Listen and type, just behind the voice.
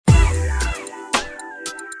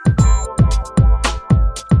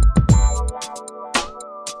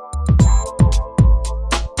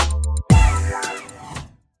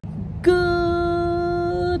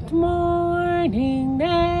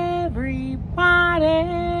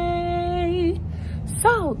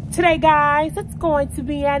Today, guys, it's going to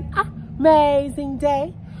be an amazing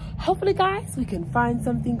day. Hopefully, guys, we can find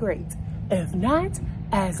something great. If not,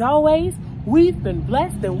 as always, we've been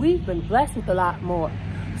blessed and we've been blessed with a lot more.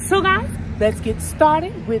 So, guys, let's get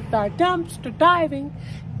started with our dumpster diving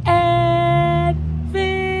adventure.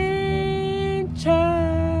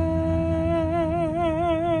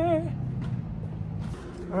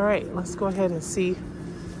 All right, let's go ahead and see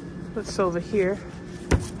what's over here.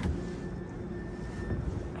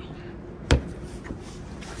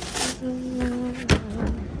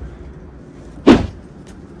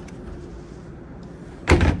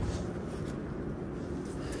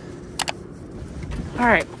 All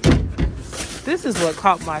right, this is what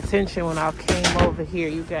caught my attention when I came over here,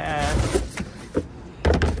 you guys.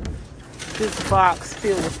 This box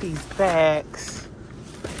filled with these bags.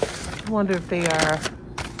 I wonder if they are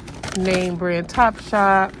name brand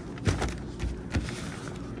Topshop,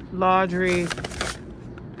 Laundry,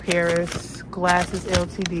 Paris, Glasses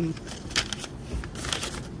LTD.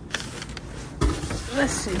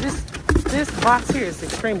 Let's see, this box here is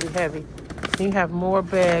extremely heavy. You have more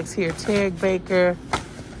bags here. Tag Baker,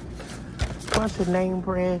 bunch of name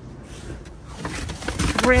brands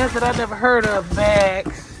that I never heard of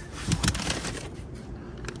bags.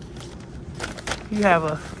 You have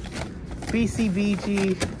a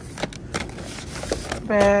BCBG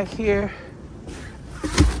bag here.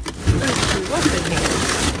 Let's see, what's in here?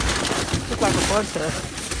 Looks like a bunch of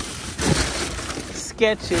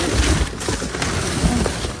sketches.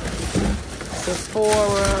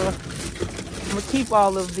 Sephora. I'm gonna keep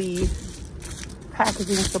all of the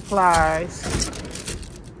packaging supplies.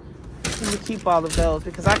 I'm gonna keep all of those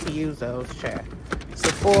because I can use those, chat.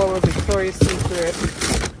 Sephora, Victoria's Secret.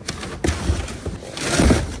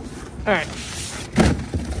 All right.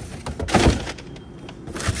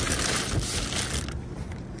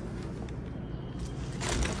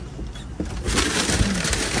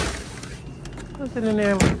 What's in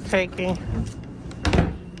there we're taking?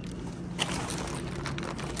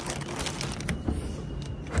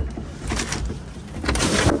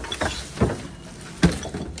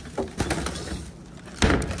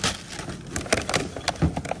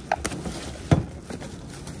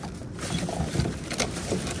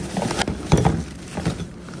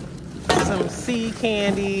 Some sea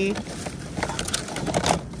candy.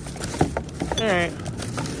 All right.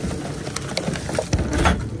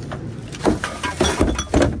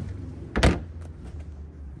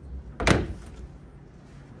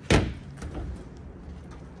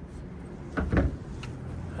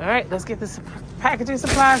 All right, let's get this packaging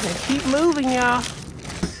supplies and keep moving, y'all.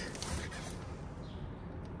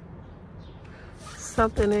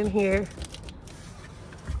 Something in here.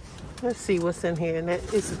 Let's see what's in here. And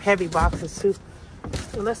it's some heavy boxes too.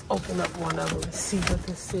 So let's open up one of them and see what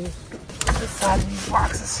this is. Inside of these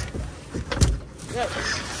boxes. Yep.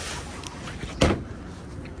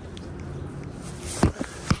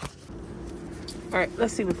 All right,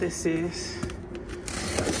 let's see what this is.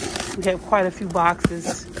 We have quite a few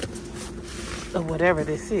boxes of whatever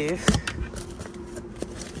this is.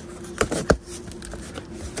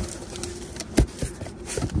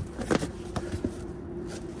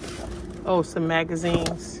 Oh, some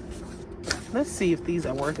magazines. Let's see if these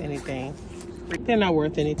are worth anything. They're not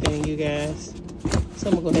worth anything, you guys. So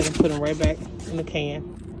I'm gonna go ahead and put them right back in the can.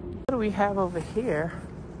 What do we have over here?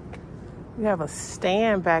 We have a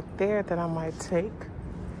stand back there that I might take.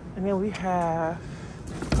 And then we have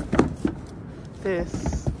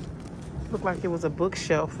this. Looked like it was a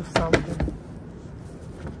bookshelf or something.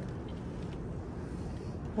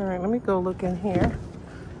 All right, let me go look in here.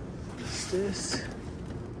 What's this?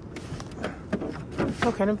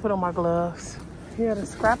 Okay, let me put on my gloves. Yeah, the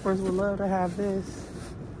scrappers would love to have this.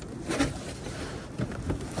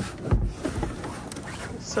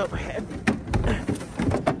 It's so heavy.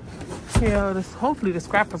 Yeah, hopefully the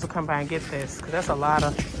scrappers will come by and get this, because that's a lot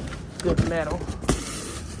of good metal.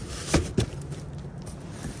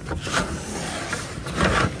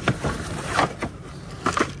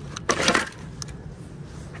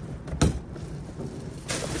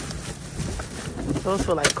 Those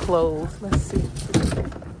feel like clothes. Let's see.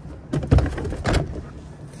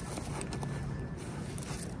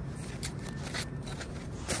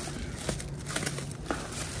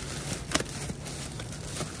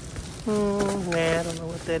 Nah, I don't know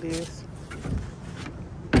what that is.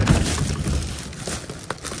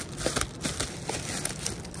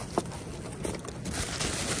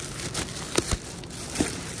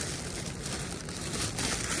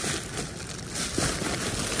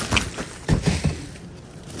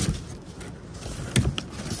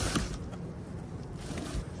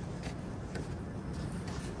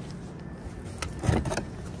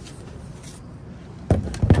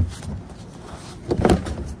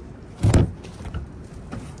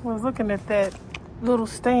 was looking at that little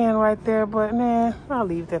stand right there, but nah, I'll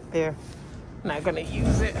leave that there. Not gonna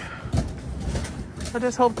use it. I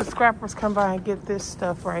just hope the scrappers come by and get this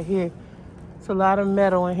stuff right here. It's a lot of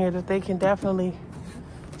metal in here that they can definitely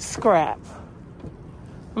scrap.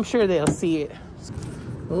 I'm sure they'll see it.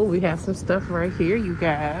 Oh, we have some stuff right here, you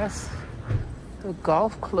guys. A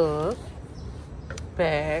golf club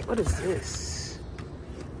bag. What is this?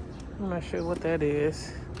 I'm not sure what that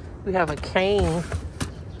is. We have a cane.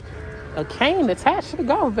 A cane attached to the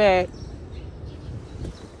golf bag.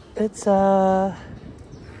 It's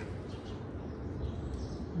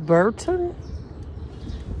Burton.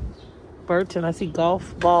 I see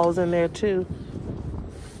golf balls in there too.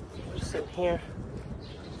 What's in here?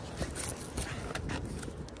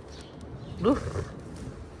 Oof.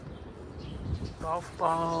 Golf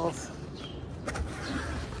balls.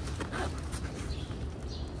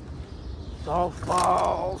 Golf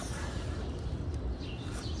balls.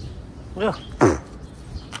 Ugh.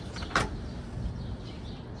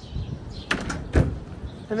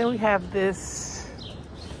 And then we have this,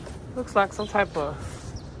 looks like some type of,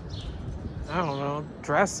 I don't know,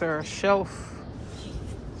 dresser, shelf,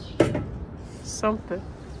 something.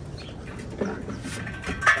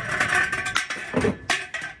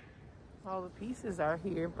 All the pieces are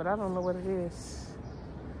here, but I don't know what it is.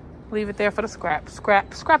 Leave it there for the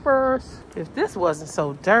scrappers. If this wasn't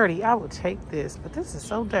so dirty, I would take this, but this is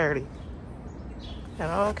so dirty. Got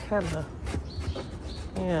all kind of,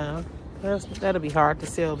 yeah, that'll be hard to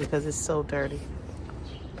sell because it's so dirty.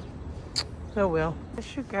 Oh well.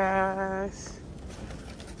 Yes, you guys.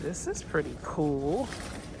 This is pretty cool.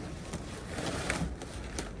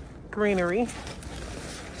 Greenery.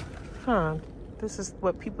 Huh. This is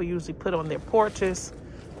what people usually put on their porches.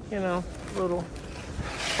 You know, little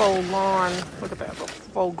faux lawn. Look at that little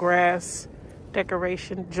faux grass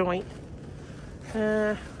decoration joint.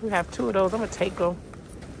 We have 2 of those. I'm gonna take them.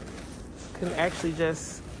 Can actually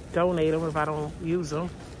just donate them if I don't use them.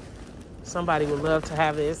 Somebody would love to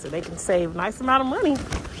have this and they can save a nice amount of money.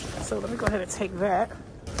 So let me go ahead and take that.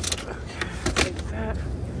 Okay, take that.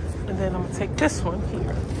 And then I'm gonna take this one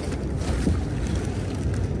here.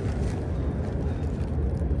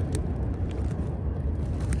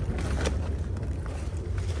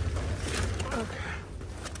 Okay.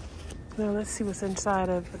 Now let's see what's inside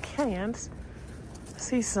of the cans. I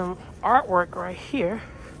see some artwork right here.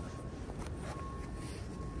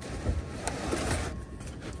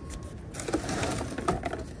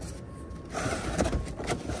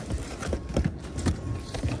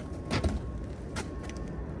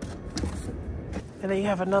 And then you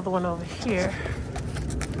have another one over here.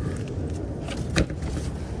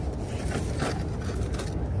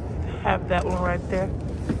 Have that one right there.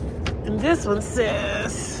 And this one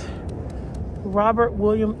says, Robert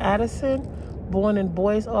William Addison, born in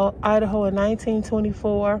Boise, Idaho in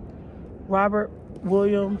 1924. Robert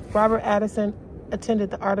Addison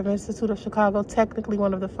attended the Art Institute of Chicago, technically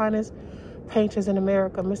one of the finest painters in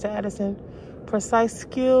America. Mr. Addison's precise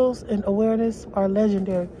skills and awareness are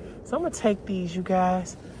legendary. So I'm gonna take these, you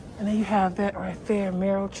guys. And then you have that right there,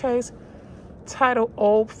 Merrill Chase. Title,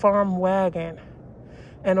 Old Farm Wagon.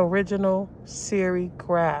 An original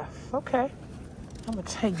serigraph. Okay, I'm gonna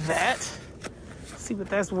take that. See what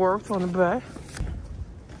that's worth on the back.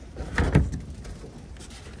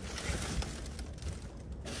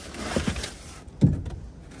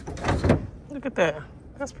 Look at that.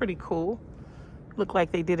 That's pretty cool. Look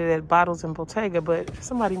like they did it at Bottles and Bottega, but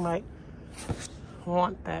somebody might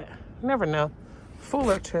want that. Never know.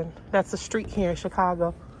 Fullerton. That's a street here in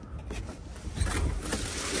Chicago.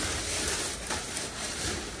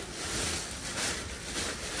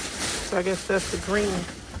 So I guess that's the green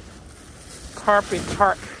carpet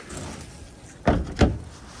park.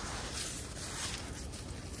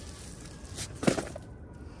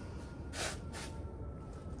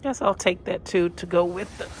 Guess I'll take that too to go with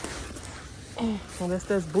the. Unless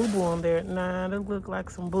there's boo-boo on there. Nah, that look like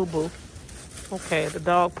some boo-boo. Okay, the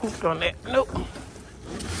dog pooped on that. Nope. All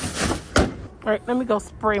right, let me go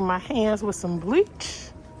spray my hands with some bleach.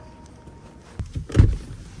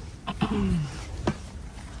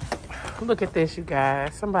 Look at this, you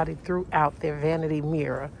guys. Somebody threw out their vanity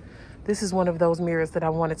mirror. This is one of those mirrors that I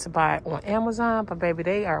wanted to buy on Amazon, but baby,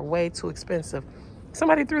 they are way too expensive.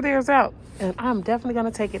 Somebody threw theirs out, and I'm definitely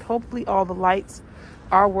gonna take it. Hopefully all the lights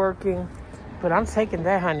are working, but I'm taking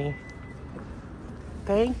that, honey.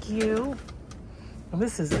 Thank you. And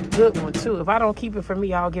this is a good one too. If I don't keep it for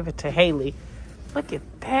me, I'll give it to Haley. Look at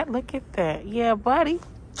that, look at that. Yeah, buddy.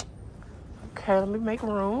 Okay, let me make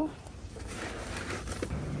room.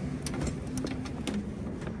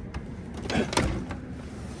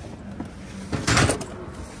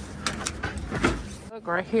 Look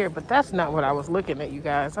right here, but that's not what I was looking at, you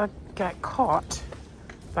guys. I got caught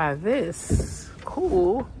by this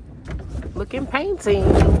cool looking painting.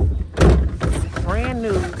 Brand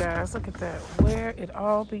new, guys. Look at that. Where it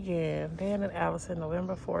all began. Dan and Allison,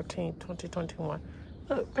 November 14th, 2021.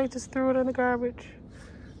 Look, they just threw it in the garbage.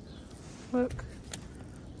 Look.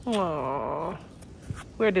 Aww.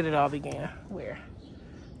 Where did it all begin? Where?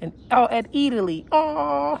 And oh, at Italy.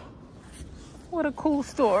 Oh, what a cool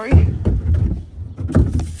story.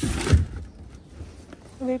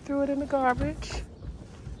 And they threw it in the garbage.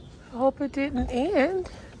 I hope it didn't end.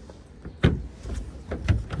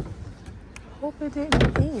 Hope it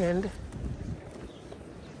didn't end.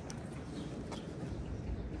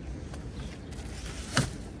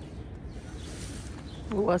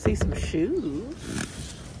 Ooh, I see some shoes.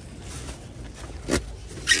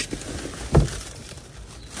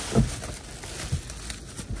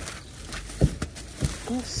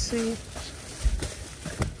 Let's see.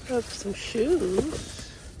 Look, some shoes.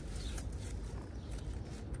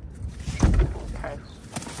 Okay.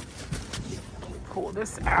 Pull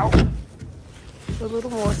this out a little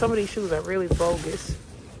more. Some of these shoes are really bogus,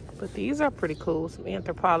 but these are pretty cool. Some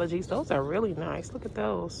Anthropologies. Those are really nice. Look at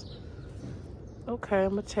those. Okay, I'm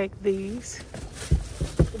gonna take these.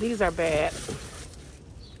 These are bad,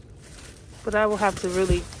 but I will have to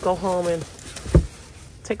really go home and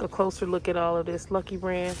take a closer look at all of this. Lucky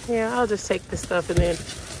Brand. Yeah, I'll just take this stuff and then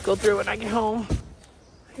go through it when I get home.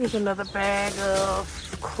 Here's another bag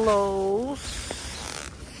of clothes.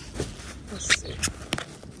 Let's see.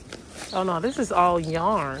 Oh no, this is all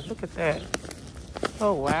yarn. Look at that.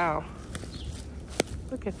 Oh wow.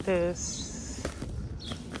 Look at this.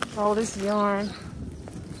 All this yarn.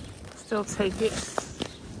 Still take it.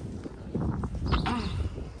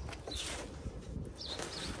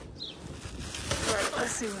 Alright,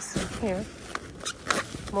 let's see what's in here.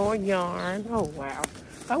 More yarn. Oh wow.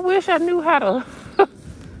 I wish I knew how to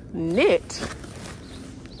knit.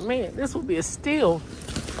 Man, this would be a steal.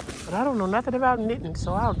 But I don't know nothing about knitting,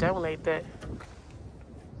 so I'll donate that.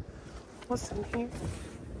 What's in here?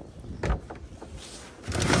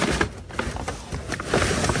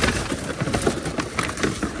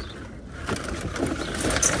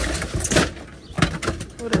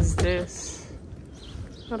 What is this?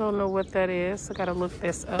 I don't know what that is. I gotta look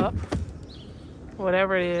this up.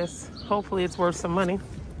 Whatever it is, hopefully it's worth some money.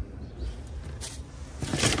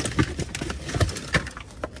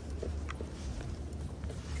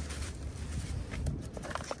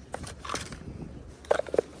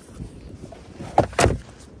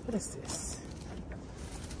 What is this?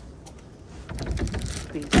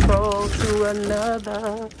 Control to another.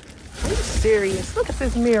 Are you serious? Look at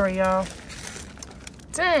this mirror, y'all.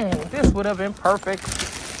 Dang, this would have been perfect.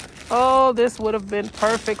 Oh, this would have been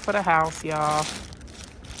perfect for the house, y'all.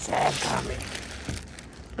 Sad coming.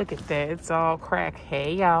 Look at that. It's all cracked.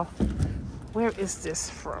 Hey, y'all. Where is this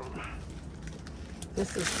from?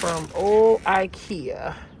 This is from old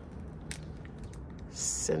IKEA.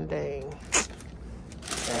 Sending.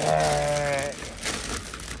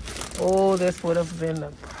 Oh, this would have been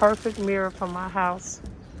the perfect mirror for my house.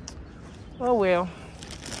 Oh, well.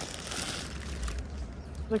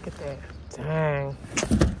 Look at that. Dang.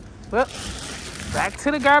 Well, back to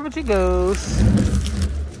the garbage it goes.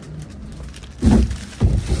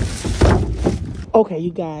 Okay,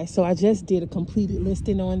 you guys, so I just did a completed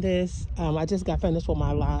listing on this. I just got finished with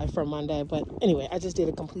my live from Monday, but anyway, I just did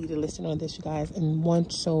a completed listing on this, you guys, and one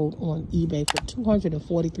sold on eBay for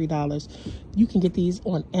 $243. You can get these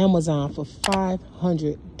on Amazon for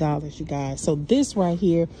 $500, you guys. So this right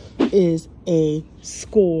here is a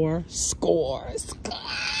score.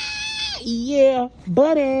 Yeah,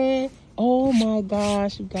 buddy. Oh my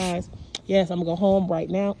gosh, you guys. Yes, I'm gonna go home right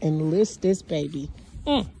now and list this baby.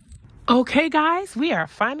 Okay, guys, we are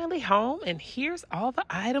finally home, and here's all the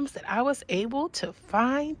items that I was able to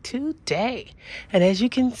find today. And as you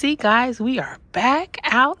can see, guys, we are back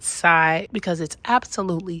outside because it's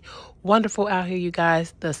absolutely wonderful out here, you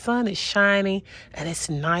guys. The sun is shining and it's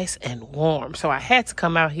nice and warm. So I had to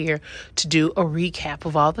come out here to do a recap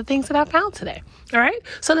of all the things that I found today. All right,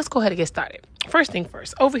 so let's go ahead and get started. First thing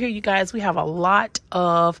first, over here, you guys, we have a lot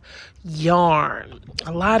of yarn,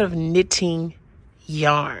 a lot of knitting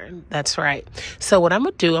yarn. That's right. So what I'm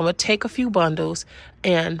gonna do, I'm gonna take a few bundles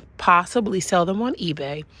and possibly sell them on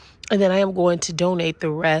eBay, and then I am going to donate the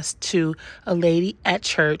rest to a lady at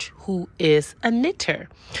church who is a knitter.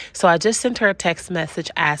 So I just sent her a text message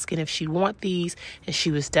asking if she'd want these, and she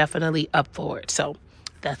was definitely up for it. So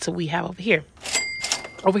that's what we have over here.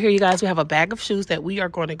 Over here, you guys, we have a bag of shoes that we are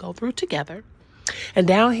going to go through together. And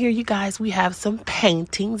down here, you guys, we have some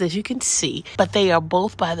paintings, as you can see, but they are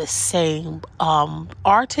both by the same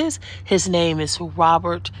artist. His name is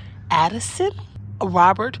Robert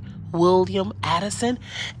William Addison.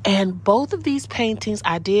 And both of these paintings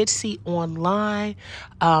I did see online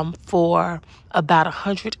for about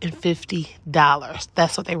 $150.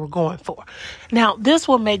 That's what they were going for. Now, this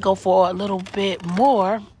one may go for a little bit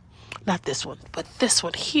more. Not this one, but this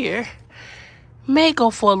one here may go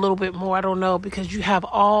for a little bit more. I don't know, because you have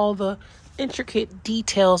all the intricate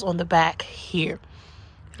details on the back here.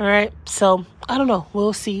 All right, so I don't know.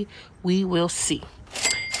 We'll see. We will see.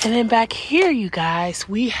 And then back here, you guys,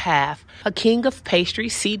 we have a King of Pastry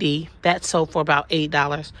CD that sold for about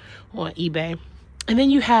 $8 on eBay. And then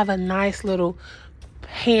you have a nice little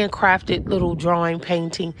handcrafted little drawing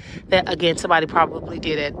painting that, again, somebody probably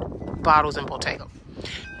did at Bottles and Bottega.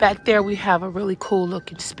 Back there, we have a really cool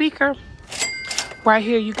looking speaker. Right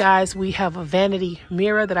here, you guys, we have a vanity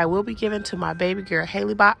mirror that I will be giving to my baby girl,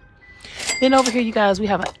 Haley Bot. Then over here, you guys, we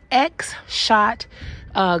have an X-Shot,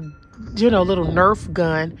 little Nerf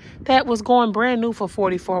gun that was going brand new for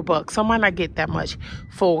 $44. So I might not get that much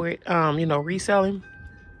for it, reselling.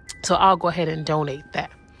 So I'll go ahead and donate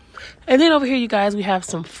that. And then over here, you guys, we have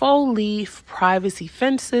some faux leaf privacy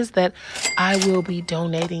fences that I will be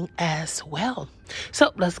donating as well.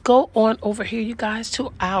 So let's go on over here, you guys,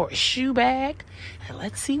 to our shoe bag. And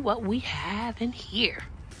let's see what we have in here.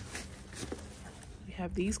 We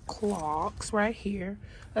have these clogs right here,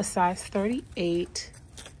 a size 38.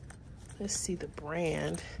 Let's see the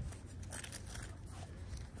brand.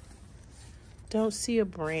 Don't see a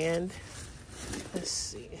brand. Let's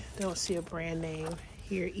see. Don't see a brand name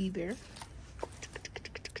here either.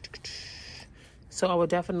 So I would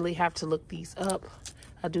definitely have to look these up.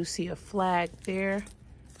 I do see a flag there.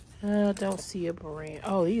 Don't see a brand.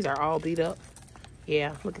 Oh, these are all beat up.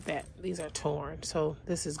 Yeah, look at that. These are torn. So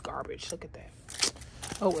this is garbage. Look at that.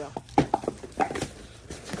 Oh, well.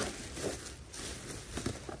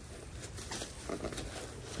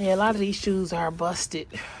 Yeah, a lot of these shoes are busted.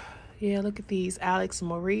 Yeah, look at these Alex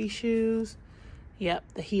Marie shoes. Yep,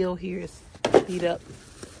 the heel here is beat up.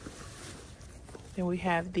 Then we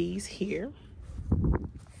have these here.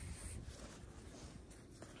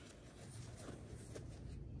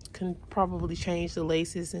 Can probably change the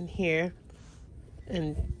laces in here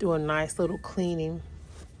and do a nice little cleaning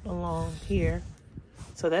along here.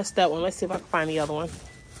 So that's that one. Let's see if I can find the other one.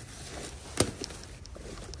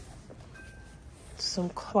 Some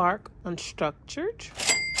Clark Unstructured.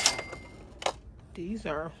 These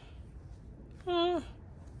are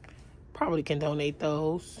probably can donate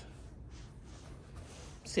those.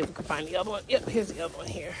 See if we can find the other one. Yep, here's the other one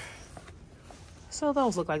here. So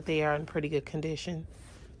those look like they are in pretty good condition.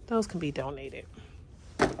 Those can be donated.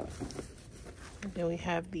 And then we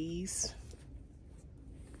have these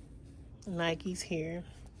Nikes here.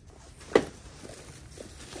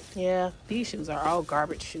 Yeah, these shoes are all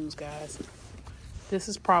garbage shoes, guys. This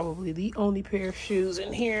is probably the only pair of shoes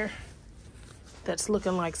in here that's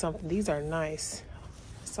looking like something. These are nice.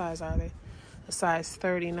 What size are they? A size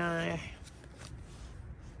 39.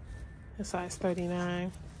 A size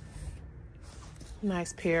 39.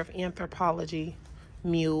 Nice pair of Anthropologie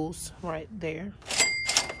mules right there.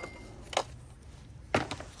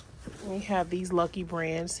 We have these Lucky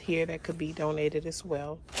brands here that could be donated as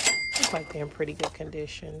well. Look like they're in pretty good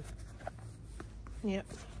condition. Yep.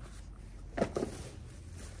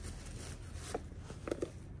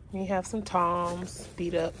 We have some Toms,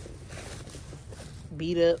 beat up.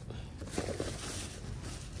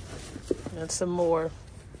 And some more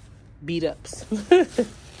beat ups. All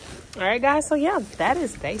right, guys. So yeah, that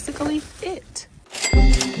is basically it.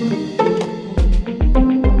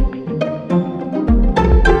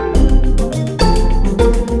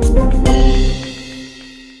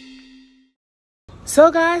 So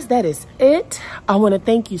guys, that is it. I want to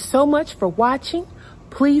thank you so much for watching.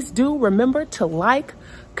 Please do remember to like,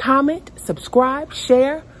 comment, subscribe,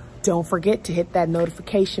 share. Don't forget to hit that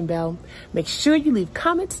notification bell. Make sure you leave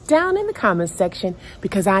comments down in the comments section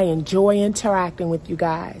because I enjoy interacting with you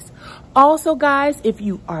guys. Also, guys, if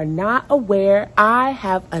you are not aware, I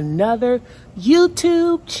have another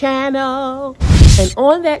YouTube channel. And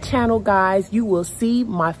on that channel, guys, you will see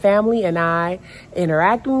my family and I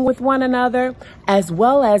interacting with one another, as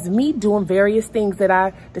well as me doing various things that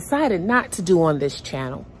I decided not to do on this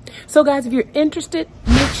channel. So guys, if you're interested,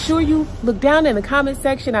 make sure you look down in the comment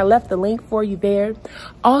section. I left the link for you there.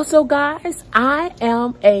 Also, guys, I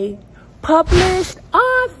am a published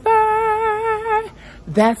author.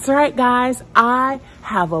 That's right, guys. I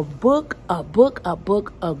have a book, a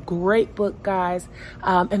great book, guys.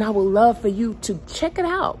 And I would love for you to check it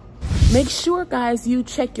out. Make sure, guys, you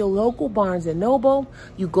check your local Barnes & Noble.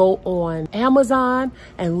 You go on Amazon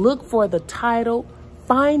and look for the title,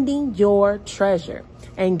 Finding Your Treasure.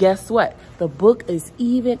 And guess what? The book is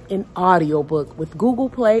even an audiobook with Google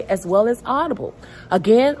Play as well as Audible.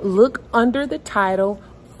 Again, look under the title,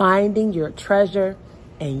 Finding Your Treasure,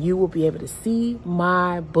 and you will be able to see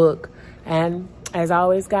my book. And as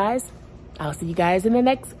always, guys, I'll see you guys in the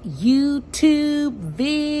next YouTube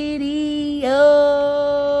video.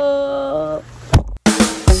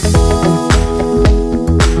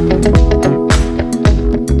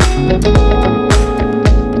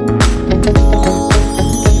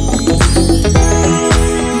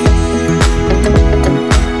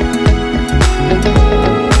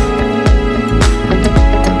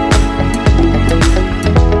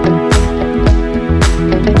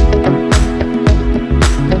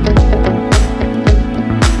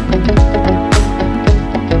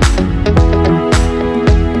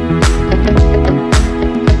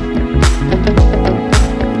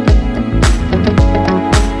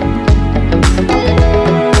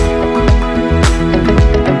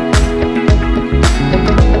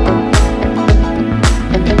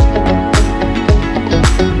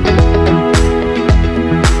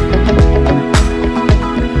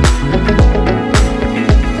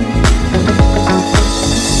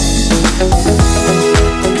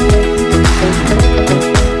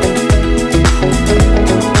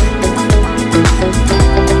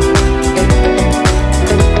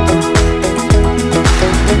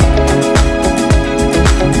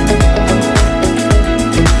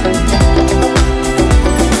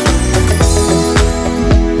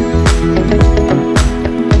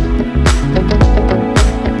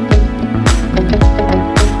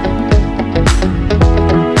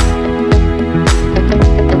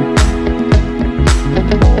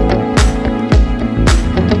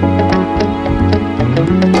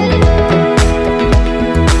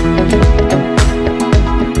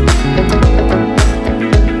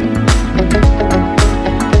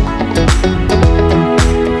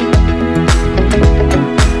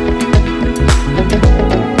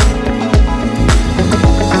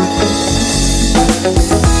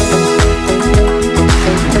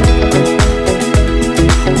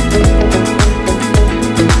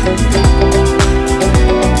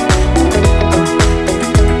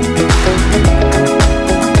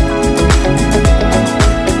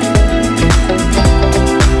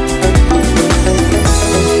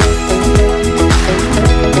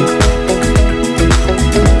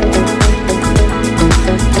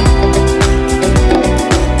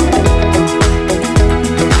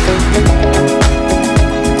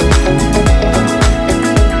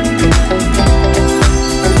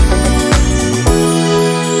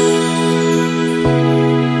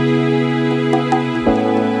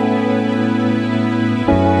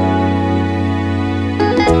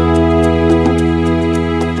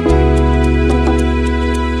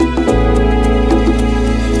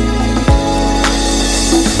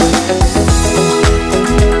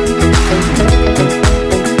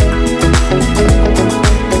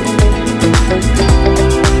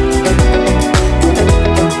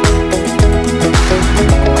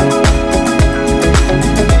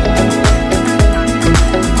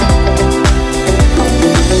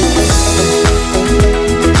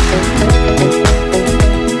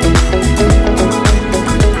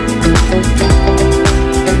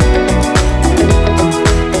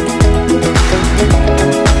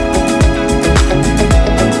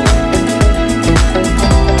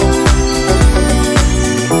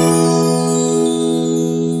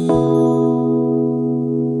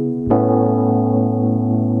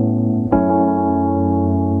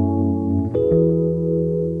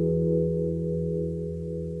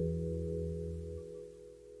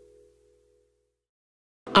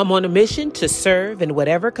 I'm on a mission to serve in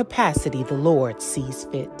whatever capacity the Lord sees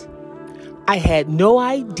fit. I had no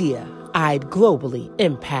idea I'd globally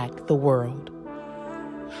impact the world.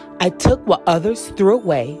 I took what others threw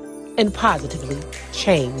away and positively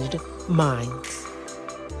changed minds.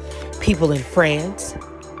 People in France,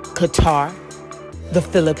 Qatar, the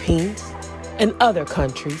Philippines, and other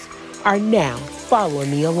countries are now following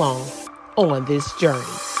me along on this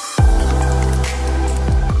journey.